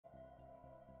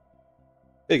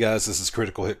Hey guys, this is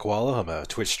Critical Hit Koala. I'm a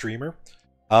Twitch streamer.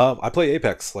 I play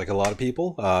Apex like a lot of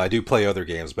people. I do play other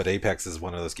games, but Apex is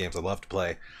one of those games I love to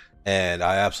play, and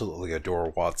I absolutely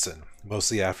adore Wattson.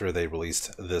 Mostly after they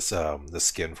released this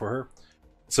skin for her,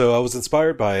 so I was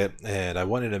inspired by it, and I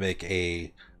wanted to make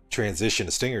a transition,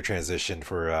 a stinger transition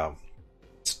for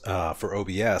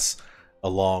OBS,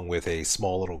 along with a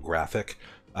small little graphic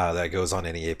that goes on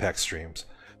any Apex streams.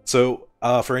 So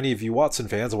for any of you Wattson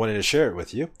fans, I wanted to share it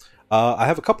with you. I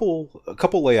have a couple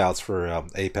layouts for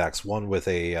Apex. One with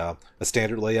a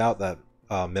standard layout that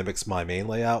mimics my main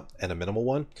layout, and a minimal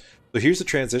one. So here's the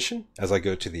transition as I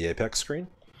go to the Apex screen,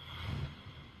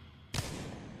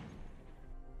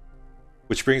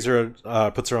 which brings her,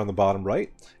 puts her on the bottom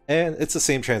right, and it's the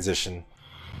same transition.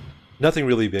 Nothing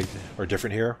really big or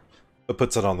different here, but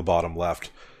puts it on the bottom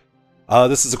left.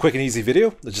 This is a quick and easy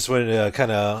video. I just wanted to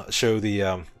kind of show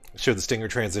the stinger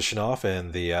transition off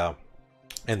and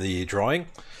the drawing.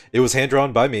 It was hand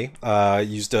drawn by me. I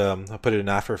put it in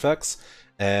After Effects,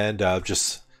 and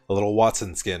just a little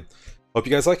Wattson skin. Hope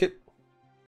you guys like it.